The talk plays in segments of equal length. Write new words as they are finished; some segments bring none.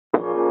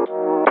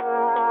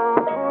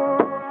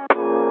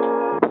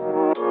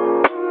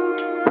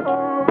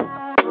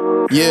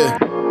Yeah.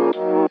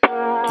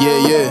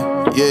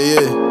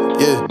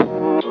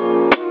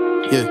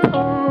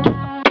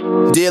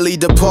 Dearly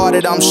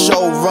departed, I'm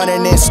show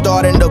running and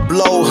starting to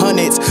blow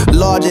hundreds.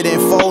 Larger than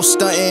foes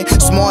stunting,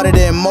 smarter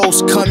than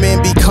most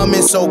coming.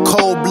 Becoming so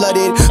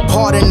cold-blooded,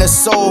 pardon the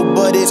soul,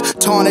 but it's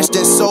tarnished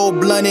and so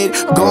blunted.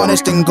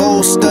 Garnished and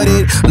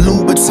gold-studded,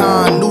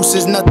 Louboutin noose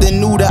is nothing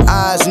new to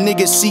eyes.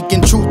 Niggas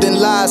seeking truth and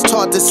lies,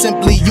 taught to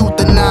simply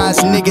euthanize.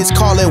 Niggas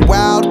call it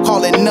wild,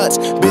 call it nuts.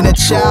 Been a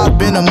child,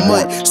 been a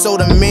mutt. So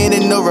the man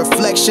in the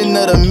reflection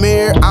of the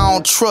mirror, I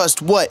don't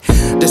trust what?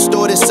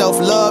 Distorted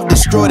self-love,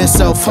 destroyed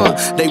itself, huh?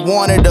 They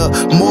wanted a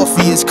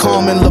Morpheus,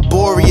 calm and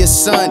laborious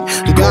son.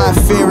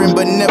 God-fearing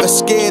but never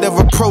scared of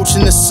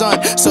approaching the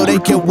sun, so they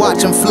can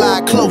watch him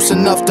fly close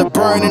enough to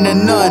burn in a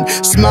nun.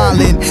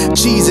 Smiling,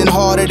 cheesing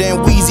harder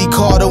than Wheezy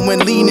Carter when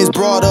lean is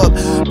brought up.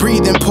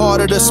 Breathing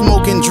part of the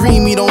smoking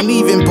dream, he don't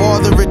even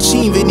bother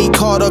achieving. He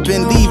caught up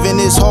in leaving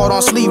his heart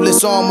on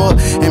sleeveless armor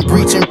and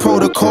breaching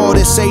protocol.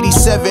 This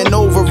 87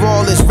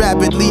 overall is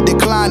rapidly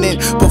declining.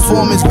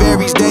 Performance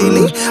varies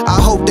daily. I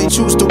hope they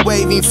choose to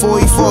waive him before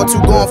he fall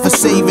too gone for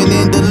saving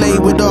and delay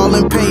with all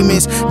in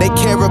payments. They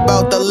care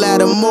about the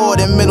latter more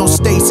than mental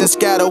states and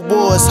scatter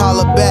wars.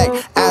 Holla back,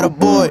 Atta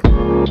Boy.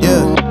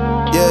 Yeah.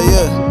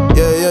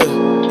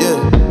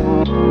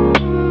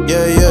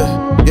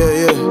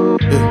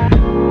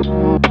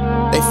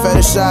 They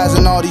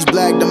fetishizing all these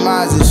black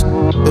demises.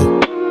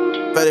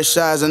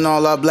 Fetishizing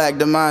all our black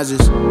demises.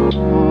 The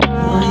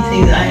only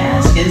thing that I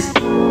ask is,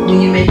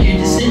 when you make your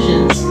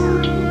decisions,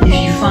 if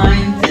you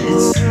find that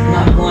it's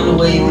not going the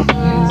way that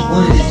you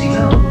wanted it to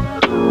go,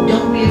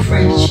 don't be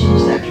afraid to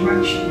change that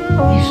direction.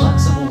 Be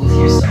flexible with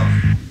yourself.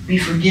 Be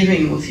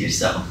forgiving with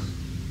yourself.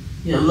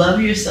 You know, love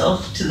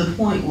yourself to the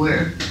point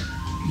where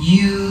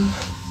you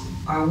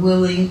are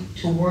willing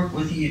to work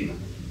with you.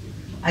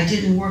 I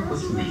didn't work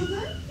with me.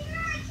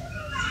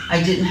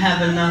 I didn't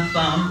have enough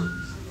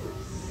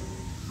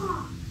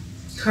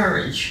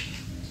courage.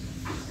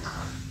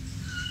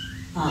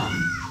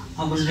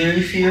 I was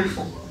very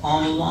fearful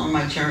all along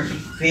my journey,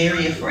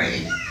 very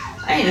afraid.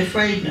 I ain't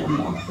afraid no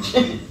more.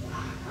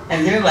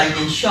 And they're like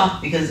in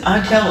shock because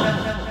I tell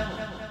them.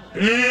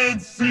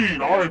 And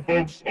scene. All right,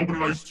 folks, open a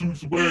nice 2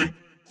 away.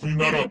 Clean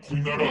that up,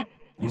 clean that up.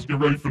 Let's get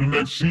ready for the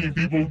next scene,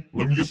 people.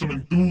 Let me get some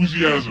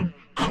enthusiasm.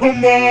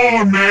 Come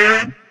on,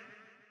 man.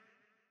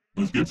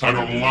 Let's get tighter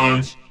on the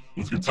lines.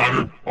 Let's get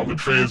tighter on the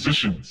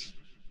transitions.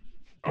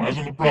 Eyes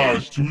on the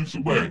prize, 2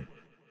 away.